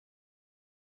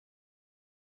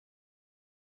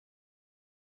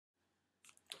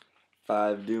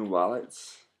5 new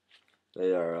wallets.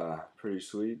 They are pretty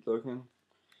sweet looking,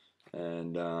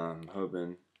 and I'm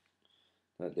hoping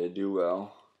that they do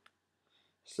well.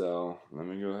 So let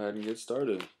me go ahead and get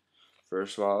started.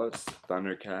 First wallet's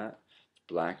Thundercat. It's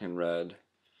black and red,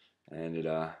 and it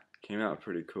came out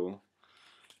pretty cool.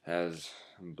 Has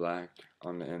black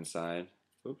on the inside.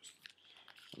 Oops.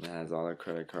 And it has all the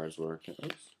credit cards working.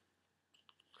 Oops.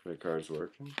 Credit cards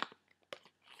working.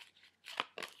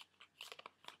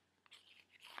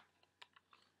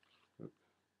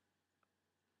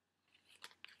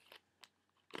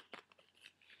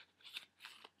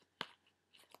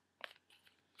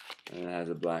 And it has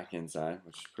a black inside,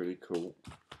 which is pretty cool.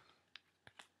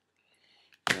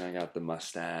 And I got the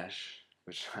mustache,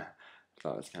 which I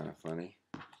thought was kind of funny.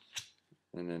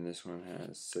 And then this one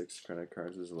has 6 credit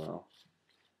cards as well.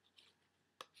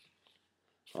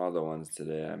 All the ones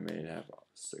today I made have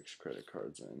 6 credit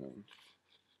cards in them.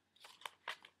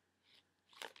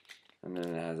 And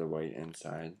then it has a white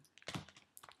inside.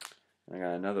 I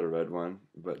got another red one,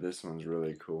 but this one's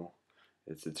really cool.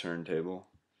 It's a turntable.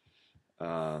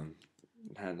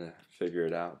 Had to figure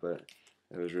it out, but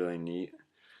it was really neat.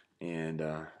 And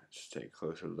just take a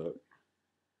closer look.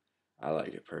 I like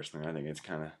it personally. I think it's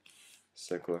kind of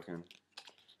sick looking.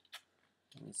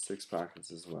 And 6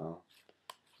 pockets as well.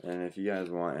 And if you guys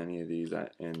want any of these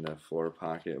in the floor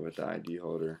pocket with the ID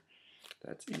holder,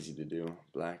 that's easy to do.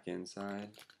 Black inside.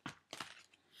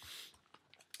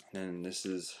 And this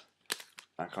is,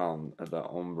 I call him the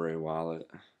hombre wallet.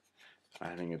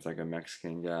 I think it's like a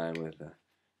Mexican guy with a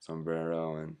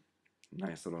sombrero and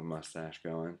nice little mustache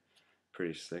going.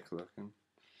 Pretty sick looking.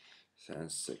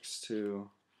 Says 6'2".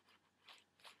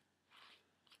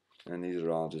 And these are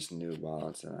all just new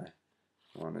wallets that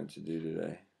I wanted to do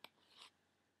today.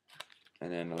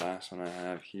 And then the last one I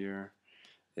have here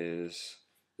is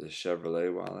the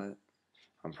Chevrolet wallet.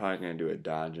 I'm probably going to do a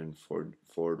Dodge and Ford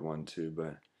one too,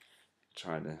 but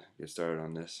trying to get started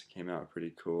on this. Came out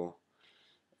pretty cool.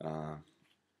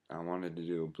 I wanted to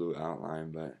do a blue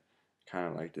outline, but kind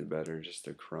of liked it better, just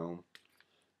the chrome.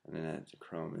 And then it has the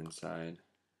chrome inside.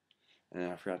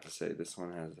 And I forgot to say, this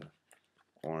one has the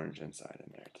orange inside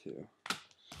in there too.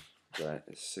 But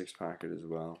it's 6 pocket as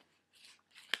well.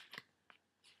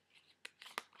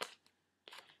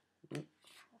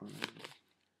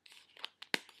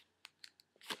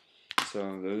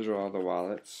 So those are all the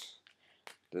wallets.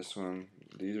 This one,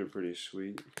 these are pretty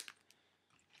sweet.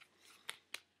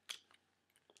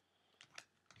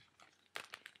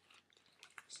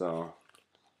 So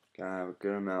got a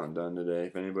good amount done today.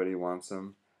 If anybody wants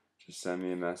them, just send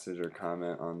me a message or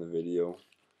comment on the video,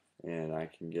 and I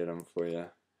can get them for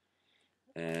you.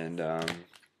 And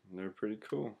they're pretty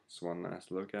cool. So one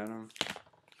last look at them.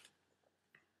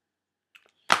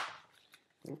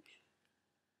 Oops.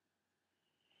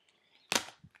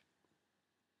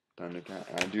 Thundercat.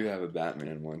 I do have a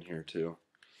Batman one here too,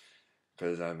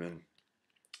 because I've been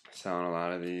selling a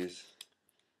lot of these,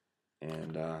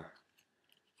 and they're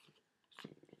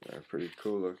pretty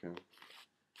cool looking.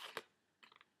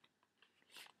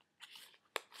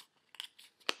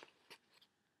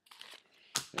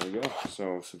 There you go.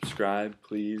 So subscribe,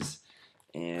 please,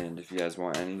 and if you guys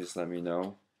want any, just let me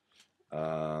know.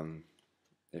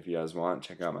 If you guys want,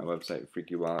 check out my website,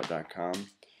 freakywallet.com.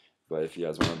 But if you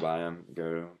guys want to buy them,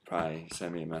 probably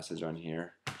send me a message on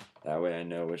here. That way I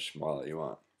know which wallet you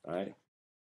want. Alright?